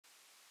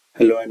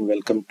Hello and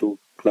welcome to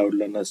Cloud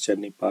Learner's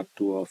Journey Part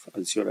 2 of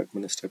Azure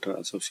Administrator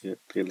Associate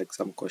Real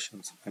Exam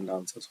Questions and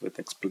Answers with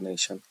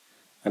explanation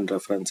and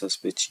references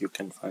which you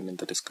can find in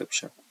the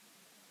description.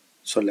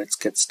 So let's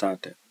get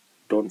started.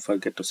 Don't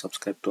forget to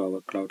subscribe to our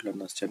Cloud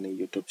Learner's Journey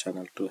YouTube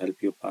channel to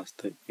help you pass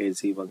the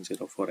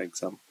AZ-104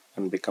 exam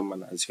and become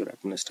an Azure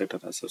Administrator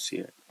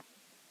Associate.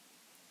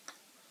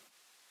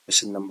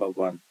 Question number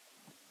 1.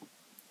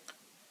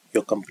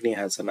 Your company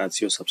has an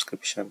Azure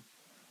subscription.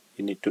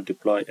 You need to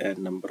deploy a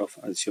number of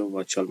Azure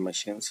virtual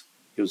machines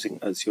using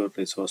Azure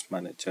Resource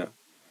Manager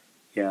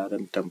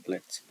ARM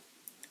templates.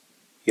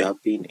 You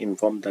have been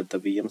informed that the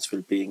VMs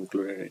will be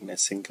included in a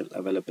single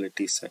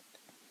availability set.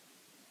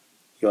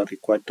 You are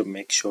required to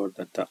make sure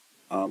that the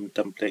ARM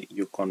template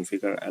you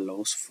configure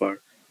allows for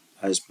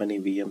as many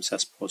VMs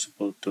as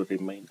possible to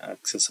remain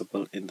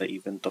accessible in the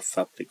event of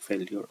fabric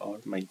failure or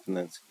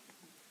maintenance.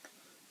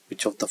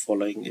 Which of the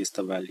following is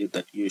the value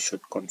that you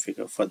should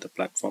configure for the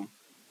platform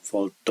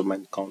fault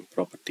domain count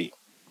property?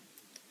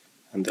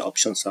 And the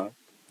options are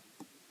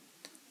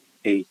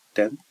A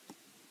 10,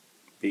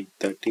 B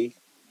 30,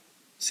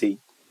 C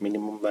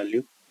minimum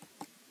value,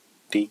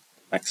 D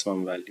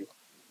maximum value.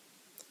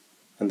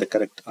 And the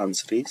correct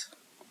answer is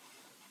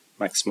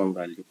maximum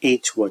value.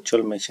 Each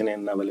virtual machine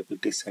in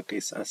availability set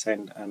is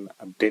assigned an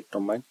update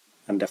domain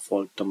and a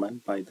fault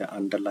domain by the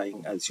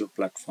underlying Azure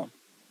platform.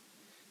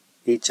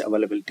 Each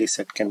availability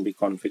set can be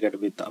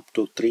configured with up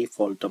to 3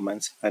 fault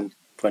domains and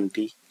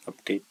 20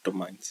 update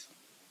domains.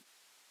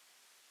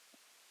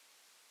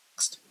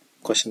 Next,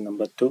 question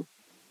number 2.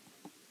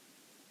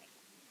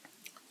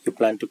 You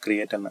plan to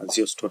create an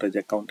Azure storage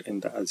account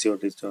in the Azure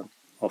region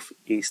of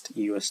East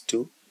US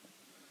 2.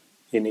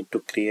 You need to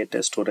create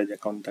a storage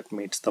account that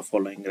meets the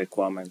following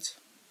requirements.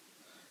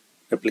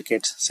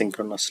 Replicates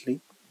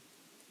synchronously.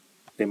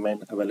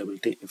 Remain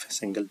availability if a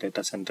single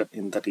data center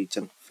in the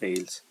region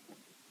fails.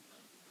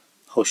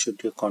 How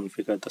should you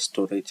configure the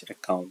storage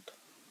account?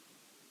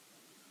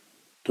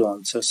 To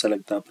answer,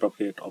 select the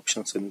appropriate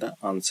options in the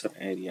answer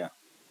area.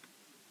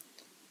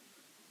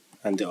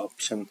 And the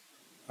options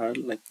are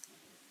like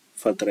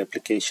for the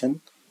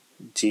replication,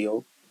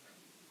 Geo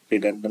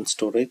redundant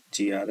storage,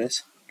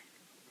 GRS,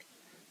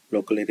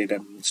 locally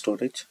redundant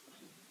storage,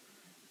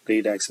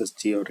 read access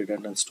geo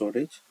redundant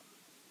storage,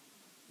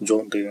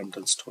 zone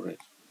redundant storage.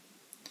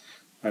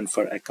 And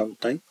for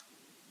account type,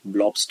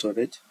 blob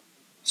storage,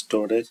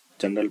 storage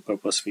general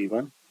purpose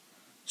v1,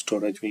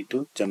 storage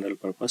v2, general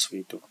purpose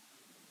v2.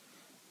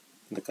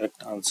 The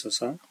correct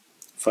answers are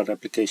for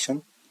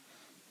replication,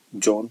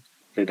 zone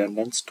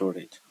redundant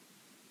storage.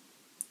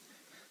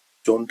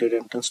 Zone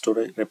redundant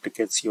storage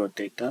replicates your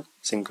data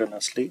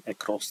synchronously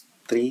across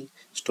 3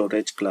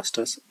 storage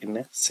clusters in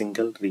a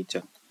single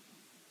region.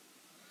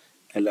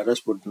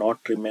 LRS would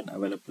not remain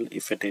available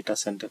if a data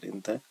center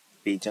in the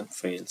region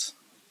fails.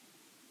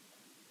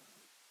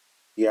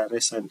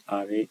 GRS and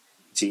RA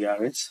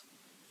GRS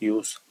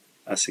use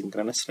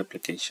asynchronous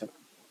replication.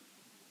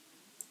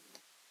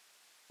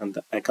 And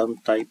the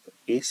account type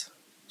is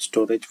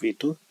storage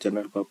v2,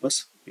 general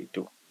purpose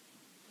v2.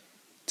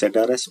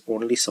 ZRS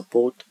only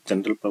support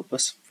general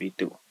purpose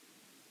v2.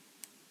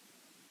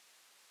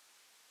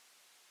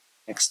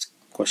 Next,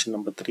 question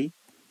number 3.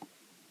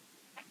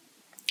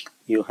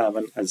 You have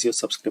an Azure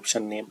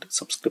subscription named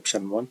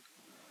subscription 1.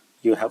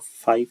 You have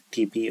 5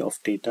 TB of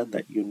data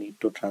that you need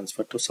to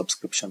transfer to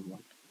subscription 1.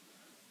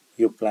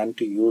 You plan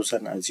to use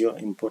an Azure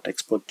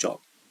import-export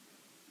job.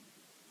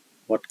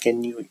 What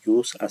can you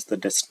use as the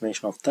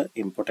destination of the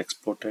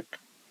import-exported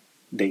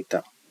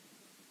data?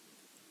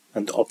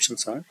 And the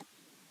options are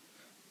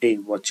A.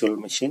 Virtual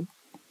machine,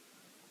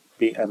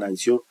 B. An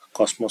Azure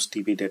Cosmos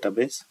DB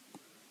database,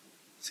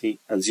 C.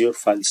 Azure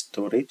file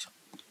storage,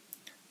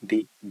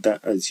 D. The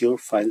Azure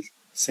file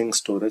sync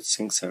storage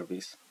sync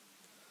service.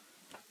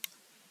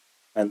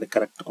 And the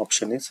correct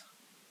option is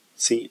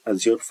C.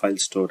 Azure file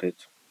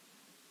storage.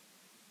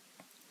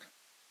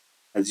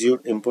 Azure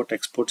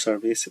Import-Export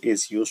service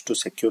is used to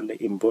securely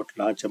import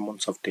large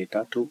amounts of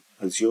data to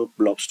Azure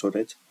Blob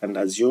Storage and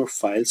Azure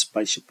files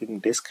by shipping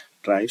disk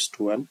drives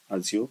to an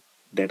Azure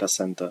data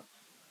center.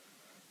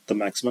 The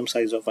maximum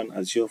size of an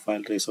Azure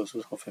file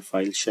resources of a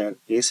file share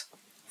is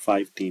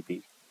 5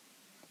 TB.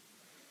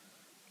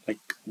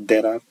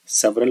 There are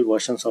several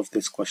versions of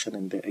this question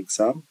in the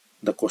exam.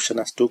 The question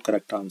has 2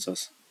 correct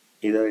answers.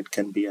 Either it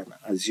can be an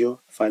Azure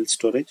file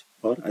storage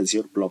or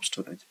Azure Blob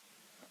Storage.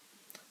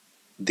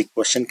 The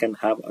question can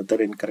have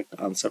other incorrect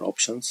answer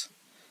options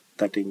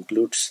that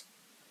includes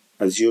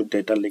Azure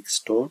Data Lake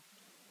Store,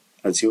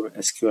 Azure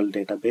SQL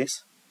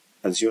Database,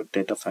 Azure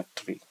Data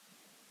Factory.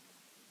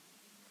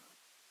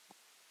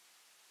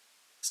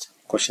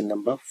 Question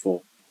number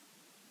 4.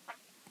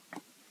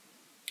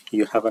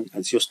 You have an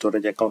Azure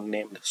storage account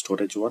named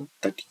Storage1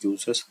 that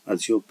uses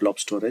Azure Blob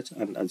Storage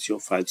and Azure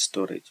File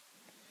Storage.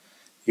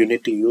 You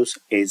need to use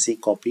AZ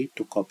copy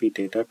to copy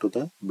data to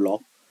the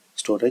blob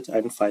storage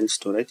and file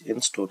storage in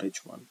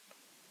Storage1.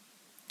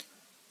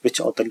 Which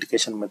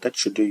authentication method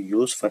should you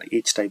use for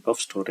each type of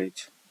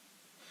storage?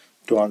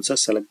 To answer,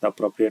 select the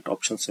appropriate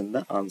options in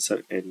the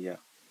answer area.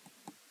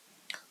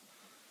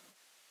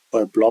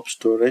 For blob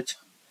storage,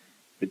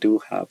 we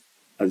do have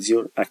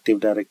Azure Active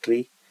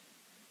Directory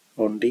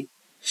only,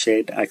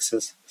 shared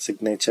access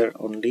signature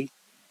only,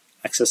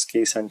 access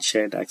keys and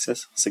shared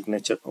access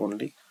signature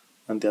only,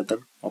 and the other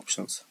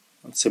options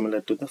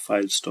similar to the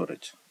file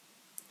storage.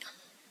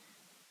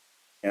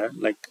 Yeah,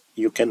 like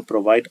you can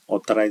provide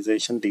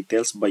authorization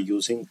details by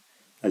using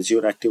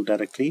Azure Active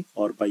Directory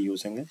or by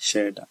using a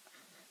shared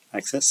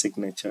access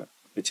signature,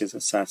 which is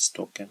a SAS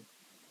token.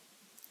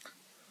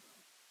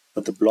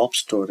 For the blob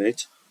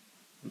storage,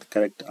 the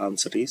correct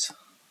answer is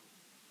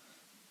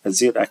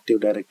Azure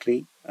Active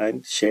Directory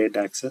and shared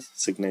access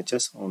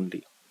signatures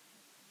only.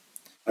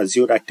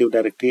 Azure Active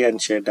Directory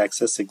and shared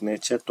access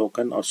signature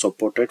token are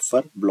supported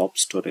for blob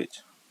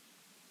storage.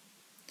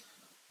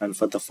 And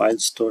for the file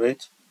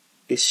storage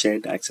is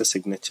shared access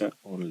signature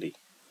only.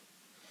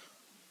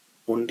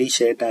 Only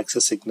shared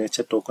access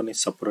signature token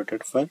is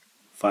supported for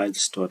file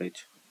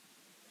storage.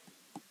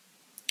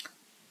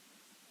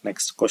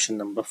 Next, question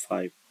number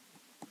 5.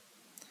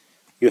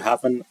 You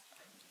have an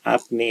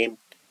app named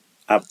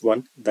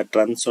App1 that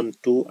runs on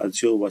two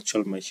Azure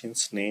virtual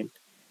machines named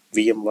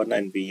VM1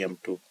 and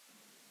VM2.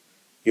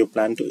 You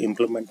plan to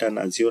implement an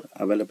Azure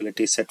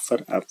availability set for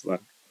App1.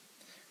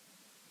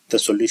 The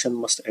solution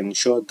must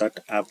ensure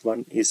that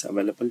App1 is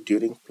available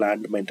during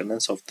planned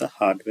maintenance of the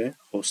hardware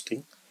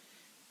hosting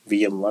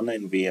VM1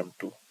 and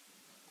VM2.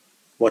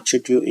 What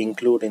should you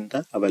include in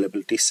the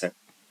availability set?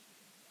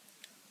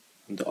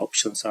 And the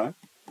options are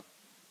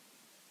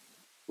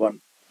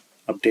 1.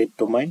 Update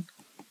domain,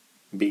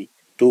 B.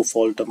 2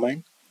 fault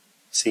domain,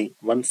 C.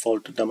 1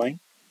 fault domain,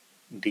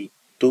 D.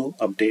 2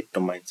 update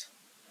domains.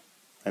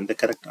 And the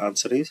correct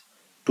answer is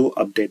 2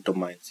 update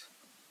domains.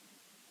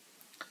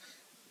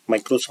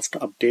 Microsoft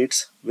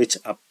updates, which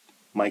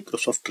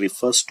Microsoft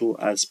refers to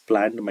as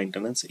planned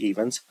maintenance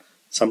events,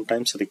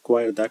 sometimes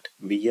require that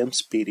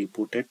VMs be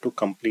rebooted to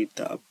complete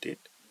the update.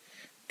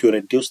 To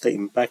reduce the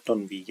impact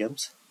on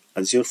VMs,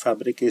 Azure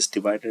Fabric is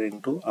divided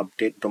into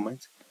update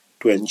domains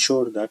to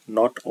ensure that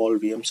not all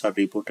VMs are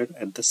rebooted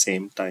at the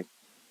same time.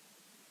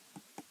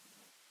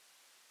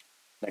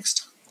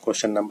 Next,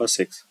 question number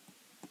 6.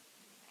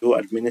 You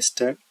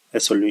administer a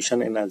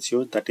solution in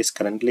Azure that is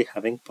currently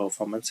having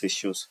performance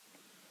issues.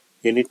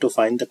 You need to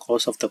find the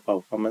cause of the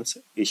performance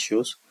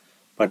issues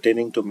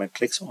pertaining to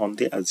metrics on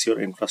the Azure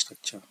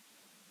infrastructure.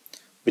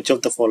 Which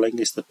of the following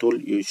is the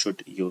tool you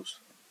should use?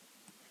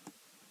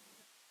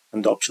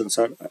 And the options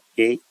are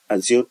A.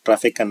 Azure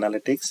Traffic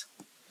Analytics,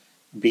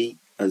 B.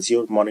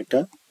 Azure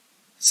Monitor,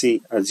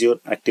 C. Azure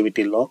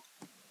Activity Log,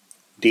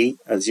 D.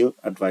 Azure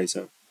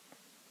Advisor.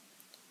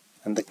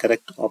 And the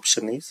correct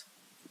option is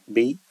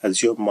B.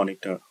 Azure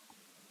Monitor.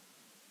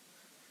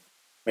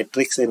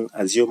 Metrics in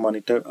Azure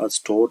Monitor are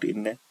stored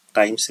in a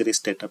time series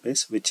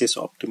database which is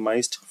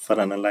optimized for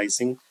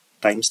analyzing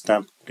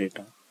timestamp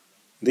data.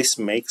 This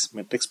makes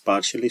metrics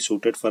partially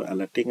suited for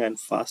alerting and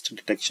fast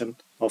detection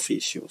of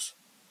issues.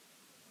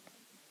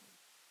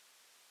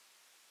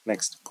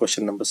 Next,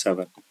 question number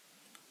 7.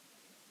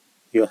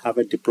 You have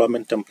a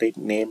deployment template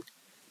named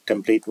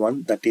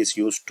Template1 that is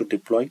used to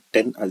deploy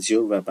 10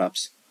 Azure web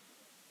apps.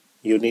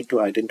 You need to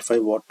identify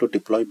what to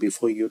deploy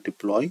before you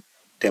deploy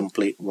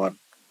Template1.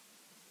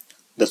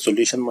 The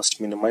solution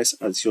must minimize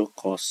Azure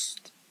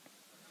costs.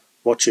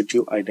 What should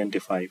you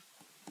identify?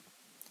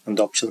 And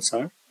the options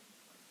are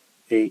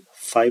A.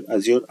 5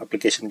 Azure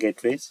application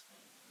gateways,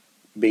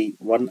 B.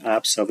 1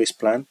 app service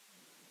plan,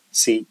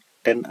 C.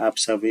 10 app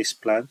service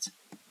plans,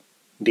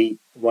 D.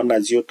 1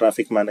 Azure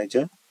traffic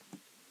manager,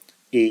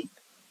 E.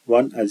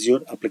 1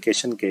 Azure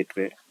application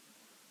gateway.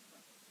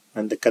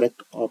 And the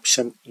correct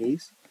option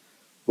is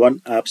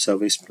 1 app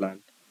service plan.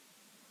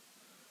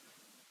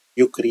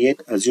 You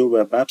create Azure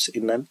web apps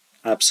in an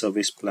app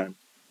service plan.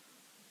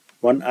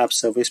 1 app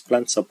service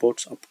plan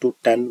supports up to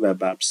 10 web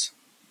apps.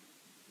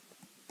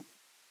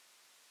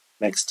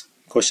 Next,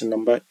 question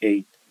number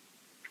 8.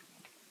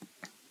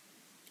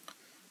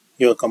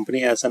 Your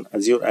company has an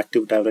Azure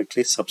Active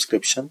Directory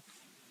subscription.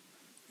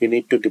 You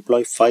need to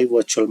deploy 5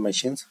 virtual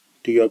machines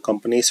to your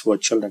company's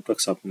virtual network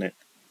subnet.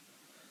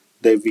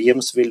 The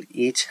VMs will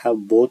each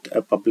have both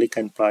a public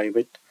and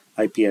private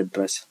IP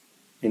address.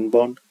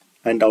 Inbound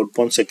and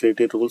outbound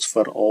security rules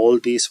for all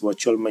these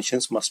virtual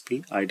machines must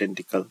be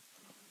identical.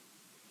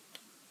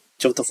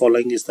 Which of the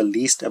following is the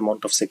least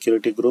amount of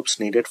security groups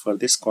needed for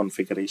this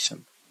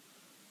configuration?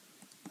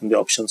 And the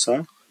options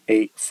are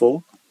A.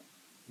 4,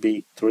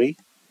 B. 3,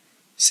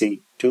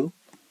 C. 2,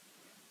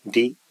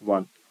 D.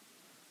 1.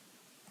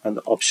 And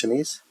the option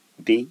is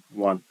D.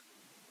 1.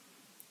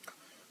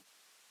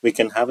 We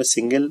can have a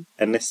single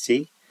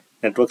NSG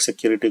network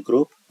security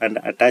group and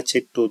attach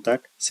it to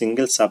that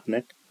single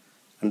subnet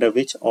under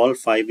which all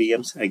 5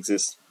 VMs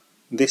exist.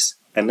 This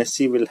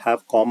NSG will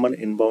have common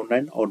inbound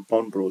and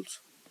outbound rules.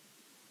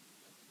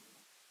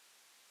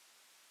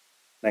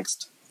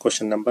 Next,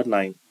 question number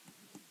 9.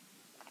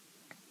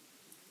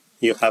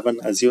 You have an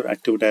Azure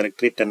Active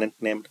Directory tenant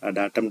named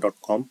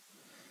adatum.com.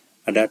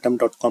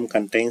 Adatum.com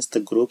contains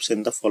the groups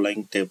in the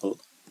following table.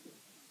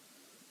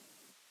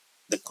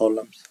 The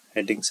columns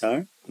Headings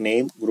are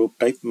name, group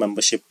type,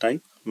 membership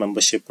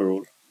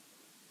role.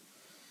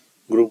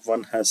 Group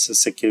 1 has a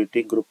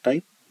security group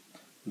type,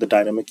 the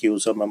dynamic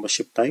user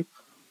membership type,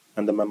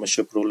 and the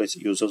membership role is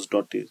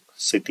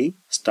users.city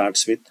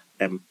starts with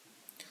M.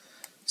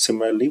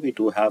 Similarly, we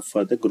do have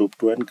for the group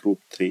 2 and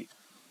group 3.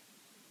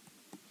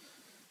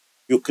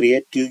 You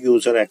create 2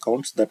 user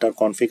accounts that are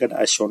configured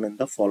as shown in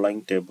the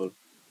following table.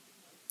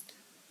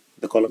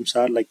 The columns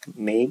are like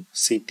name,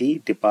 city,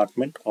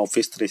 department,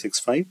 Office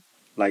 365,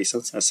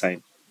 license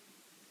assigned.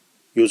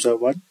 User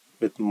 1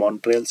 with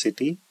Montreal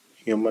City,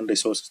 Human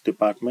Resources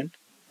Department,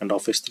 and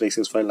Office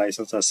 365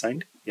 license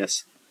assigned,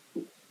 yes.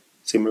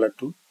 Similar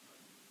to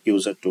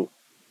user 2.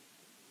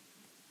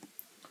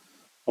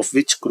 Of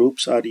which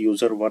groups are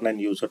user 1 and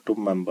user 2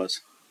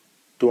 members?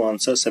 To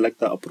answer, select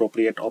the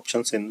appropriate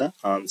options in the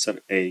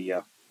answer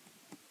area.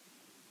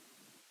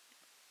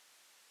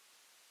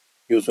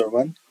 User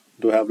 1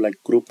 do have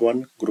like group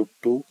 1, group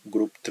 2,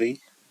 group 3,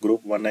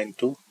 group 1 and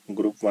 2,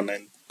 group 1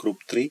 and group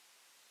 3.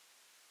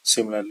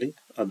 Similarly,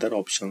 other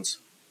options.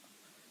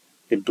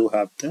 It do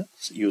have the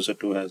user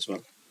 2 as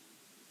well.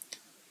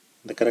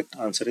 The correct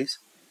answer is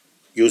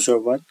user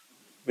 1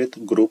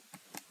 with group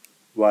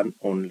 1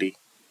 only.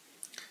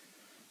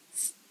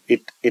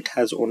 It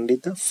has only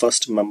the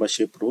first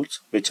membership rules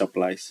which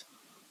applies.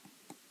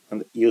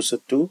 And user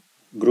 2,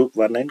 group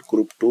 1 and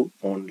group 2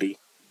 only.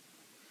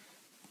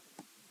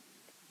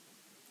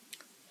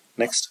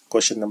 Next,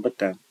 question number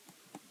 10.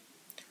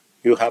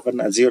 You have an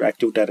Azure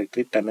Active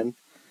Directory tenant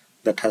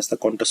that has the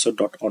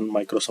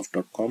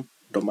contessor.onmicrosoft.com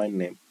domain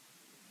name.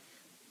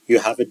 You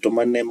have a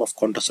domain name of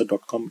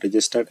contessor.com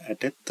registered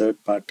at a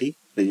third-party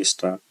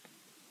registrar.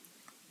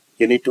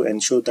 You need to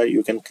ensure that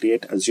you can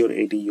create Azure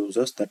AD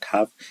users that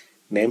have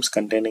names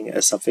containing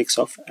a suffix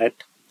of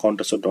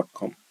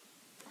 @contessor.com.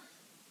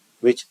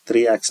 Which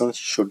 3 actions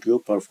should you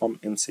perform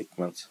in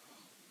sequence?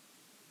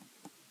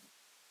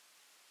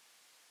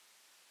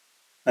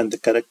 And the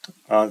correct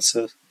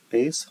answer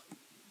is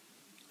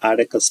add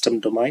a custom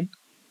domain,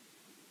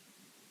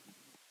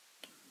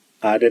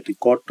 add a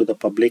record to the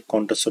public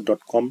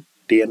contessor.com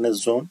DNS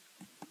zone,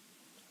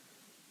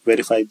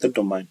 verify the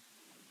domain.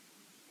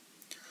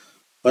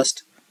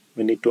 First,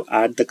 we need to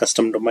add the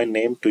custom domain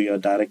name to your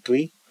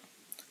directory,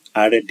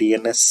 add a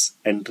DNS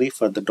entry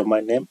for the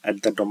domain name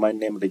at the domain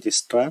name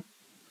registrar,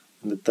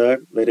 and the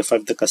third, verify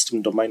the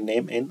custom domain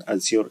name in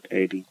Azure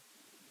AD.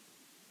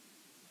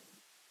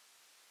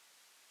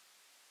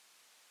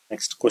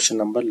 Next, question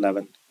number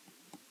 11.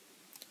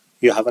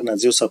 You have an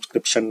Azure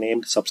subscription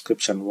named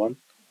subscription 1.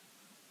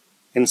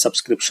 In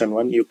subscription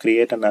 1, you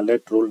create an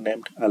alert rule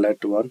named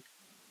alert 1.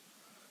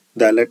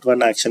 The alert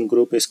 1 action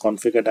group is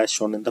configured as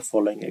shown in the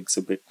following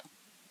exhibit.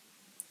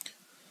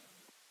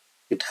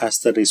 It has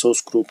the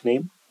resource group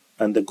name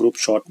and the group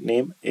short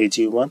name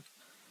AG1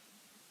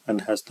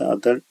 and has the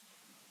other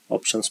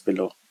options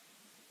below.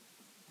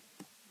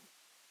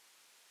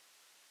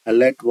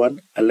 Alert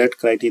 1 alert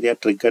criteria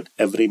triggered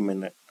every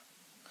minute.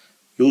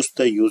 Use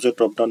the user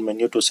drop-down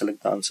menu to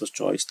select the answer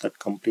choice that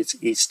completes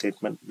each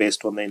statement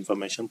based on the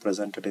information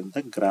presented in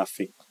the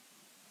graphic.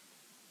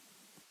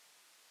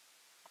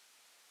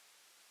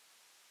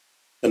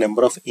 The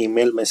number of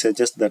email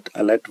messages that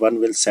alert 1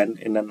 will send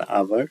in an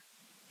hour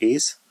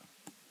is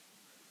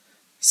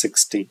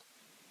 60.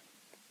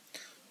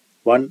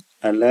 1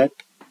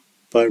 alert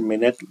per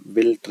minute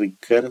will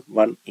trigger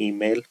 1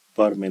 email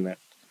per minute.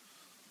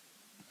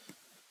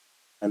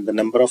 And the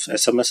number of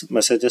SMS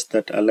messages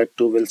that alert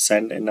 2 will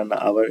send in an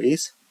hour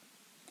is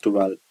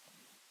 12.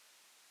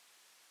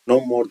 No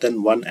more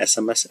than 1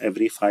 SMS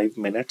every 5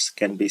 minutes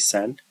can be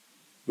sent,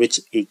 which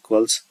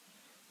equals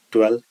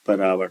 12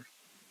 per hour.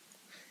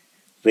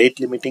 Rate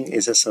limiting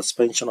is a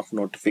suspension of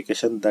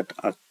notification that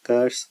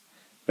occurs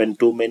when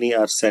too many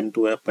are sent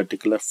to a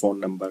particular phone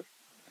number,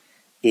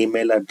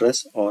 email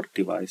address, or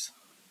device.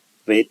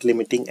 Rate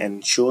limiting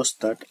ensures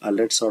that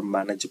alerts are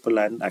manageable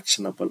and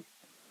actionable.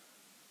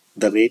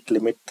 The rate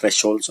limit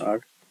thresholds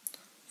are: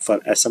 for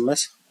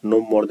SMS,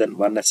 no more than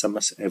 1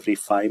 SMS every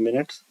 5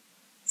 minutes.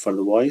 For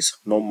the voice,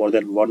 no more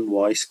than 1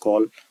 voice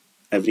call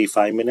every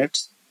 5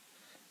 minutes.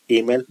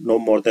 Email, no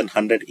more than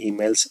 100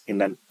 emails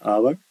in an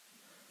hour.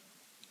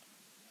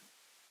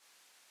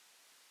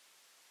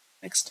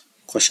 Next,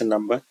 question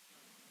number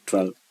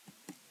 12.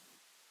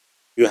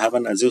 You have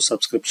an Azure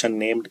subscription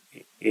named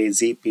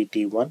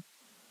AZPT1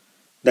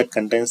 that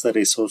contains the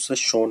resources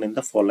shown in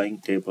the following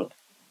table.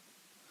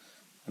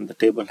 And the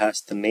table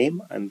has the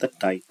name and the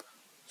type: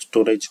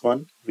 storage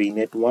 1,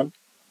 VNet 1,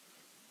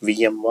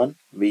 VM1,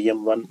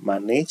 VM1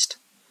 managed,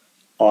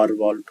 or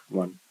Vault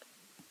 1.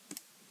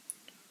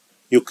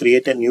 You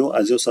create a new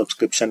Azure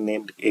subscription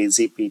named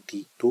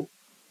AZPT2.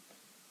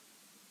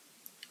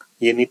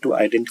 You need to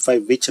identify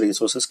which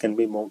resources can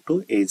be moved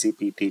to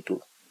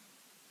AZPT2.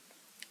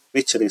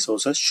 Which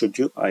resources should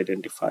you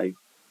identify?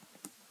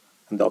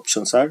 And the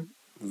options are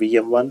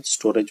VM1,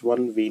 storage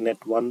 1,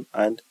 VNet 1,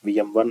 and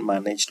VM1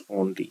 managed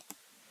only.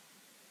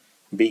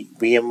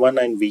 VM1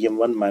 and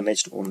VM1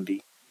 managed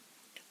only.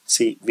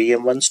 See,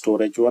 VM1,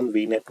 storage 1,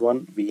 VNet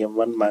 1,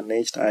 VM1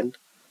 managed, and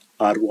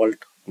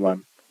RVault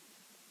 1.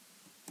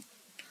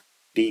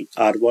 D.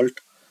 RVault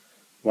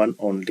 1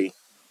 only.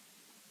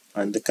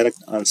 And the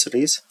correct answer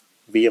is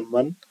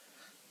VM1,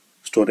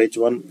 Storage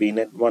 1,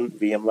 VNet 1,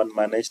 VM1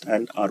 Managed,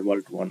 and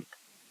RVault 1.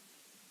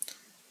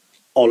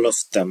 All of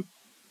them.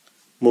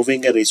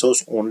 Moving a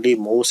resource only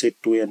moves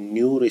it to a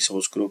new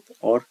resource group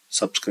or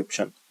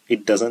subscription.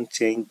 It doesn't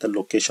change the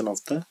location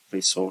of the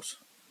resource.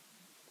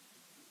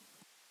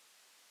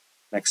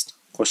 Next,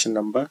 question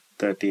number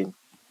 13.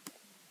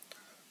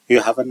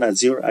 You have an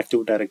Azure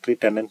Active Directory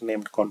tenant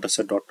named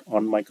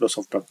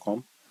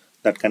contessa.onmicrosoft.com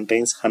that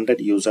contains 100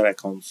 user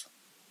accounts.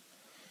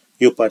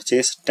 You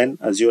purchase 10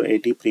 Azure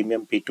AD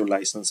Premium P2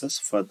 licenses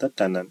for the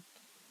tenant.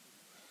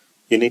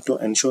 You need to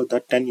ensure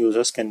that 10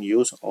 users can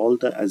use all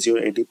the Azure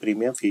AD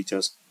Premium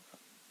features.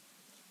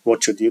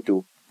 What should you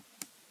do?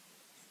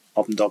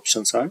 The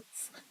options are: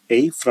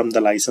 A. From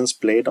the license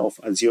blade of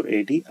Azure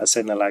AD,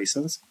 assign a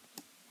license.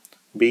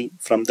 B.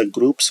 From the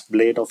groups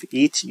blade of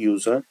each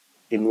user,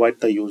 invite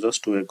the users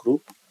to a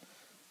group.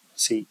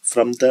 C.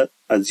 From the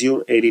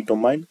Azure AD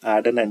domain,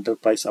 add an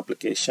enterprise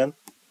application.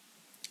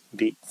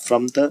 D.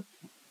 From the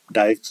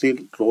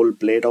directory role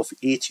blade of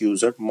each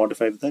user,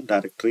 modify the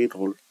directory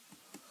role.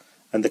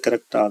 And the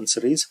correct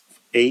answer is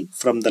A.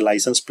 From the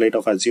license blade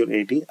of Azure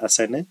AD,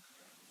 assign a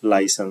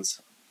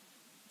license.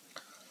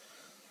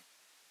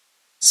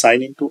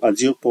 Sign into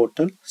Azure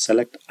portal,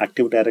 select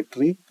Active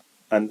Directory,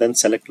 and then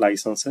select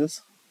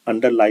licenses.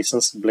 Under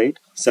license blade,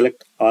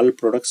 select all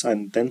products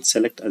and then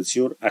select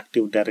Azure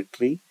Active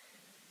Directory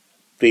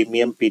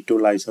Premium P2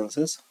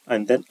 licenses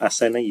and then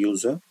assign a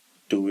user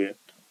to it.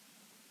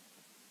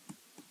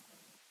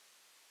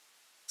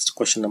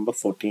 Question number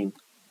 14.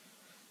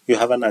 You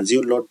have an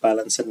Azure Load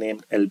Balancer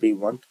named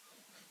LB1.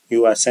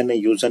 You assign a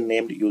user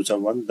named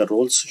user1 the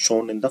roles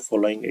shown in the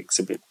following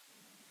exhibit.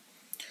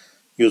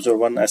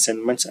 User1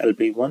 assignments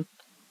LB1,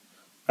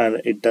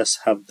 and it does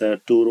have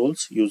the two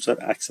roles, user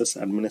access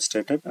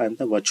administrator and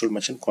the virtual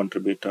machine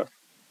contributor.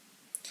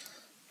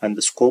 And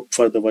the scope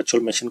for the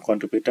virtual machine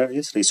contributor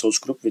is resource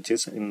group, which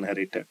is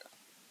inherited.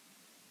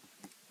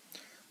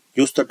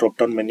 Use the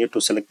drop-down menu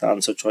to select the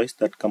answer choice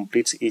that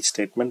completes each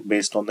statement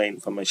based on the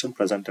information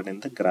presented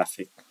in the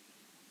graphic.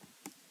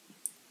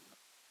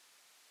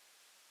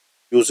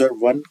 User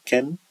 1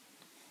 can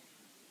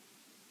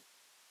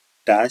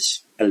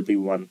dash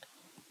LB1.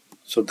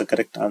 So the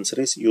correct answer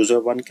is user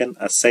 1 can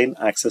assign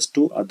access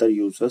to other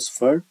users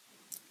for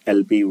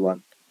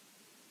LB1.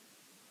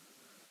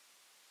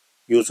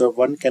 User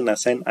 1 can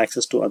assign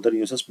access to other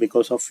users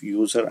because of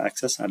user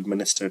access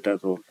administrator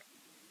role.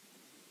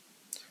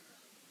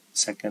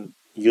 Second,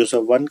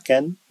 user 1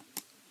 can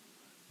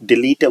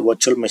delete a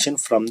virtual machine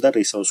from the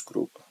resource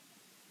group.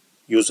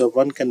 User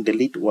 1 can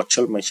delete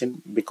virtual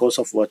machine because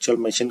of virtual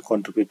machine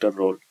contributor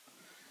role.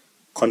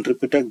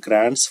 Contributor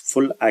grants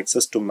full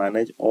access to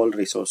manage all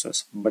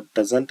resources, but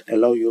doesn't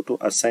allow you to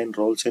assign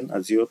roles in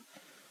Azure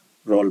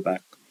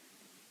rollback.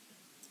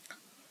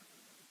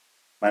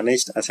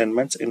 Managed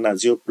assignments in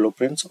Azure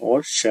blueprints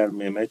or share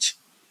image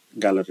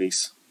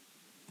galleries.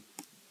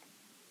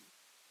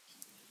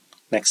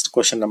 Next,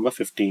 question number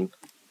 15.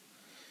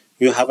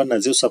 You have an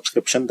Azure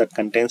subscription that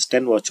contains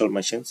 10 virtual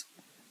machines,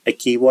 a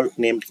key vault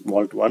named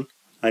Vault1,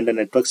 and a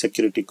network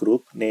security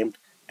group named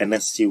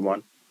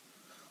NSG1.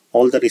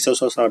 All the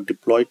resources are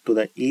deployed to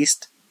the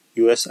East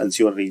US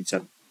Azure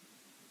region.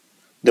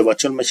 The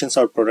virtual machines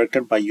are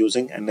protected by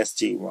using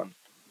NSG1.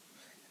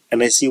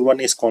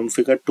 NSG1 is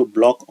configured to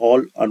block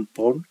all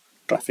outbound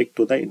traffic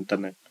to the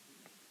internet.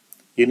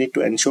 You need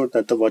to ensure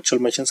that the virtual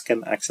machines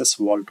can access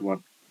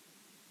Vault1.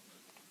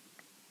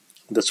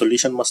 The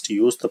solution must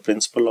use the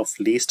principle of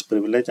least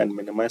privilege and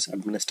minimize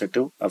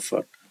administrative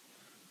effort.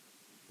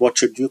 What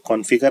should you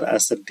configure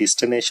as the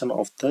destination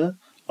of the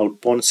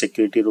outbound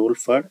security role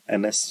for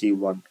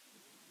NSG1?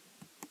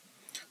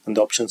 And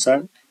the options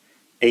are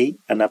A.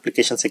 An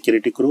application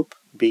security group,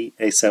 B.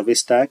 A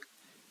service tag,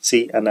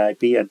 C. An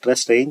IP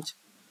address range,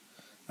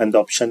 and the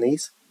option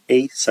is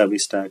A.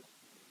 Service tag.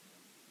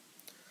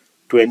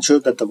 To ensure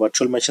that the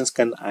virtual machines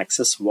can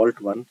access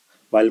Vault1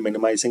 while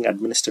minimizing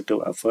administrative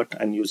effort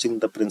and using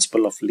the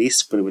principle of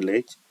least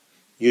privilege,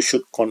 you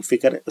should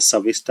configure a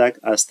service tag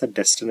as the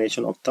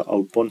destination of the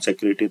outbound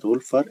security rule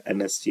for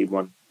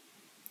NSG1.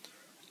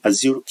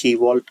 Azure Key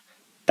Vault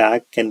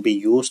tag can be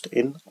used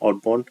in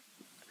outbound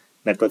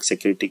network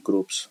security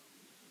groups.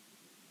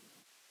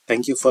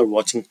 Thank you for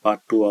watching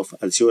part 2 of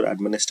Azure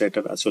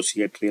Administrator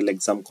Associate Real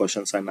Exam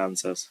Questions and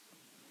Answers.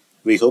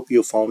 We hope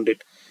you found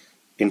it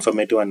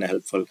informative and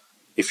helpful.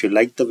 If you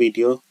liked the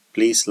video,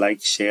 please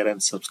like, share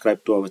and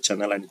subscribe to our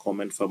channel and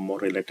comment for more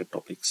related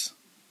topics.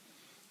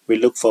 We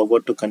look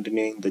forward to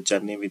continuing the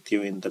journey with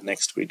you in the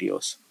next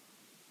videos.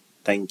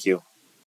 Thank you.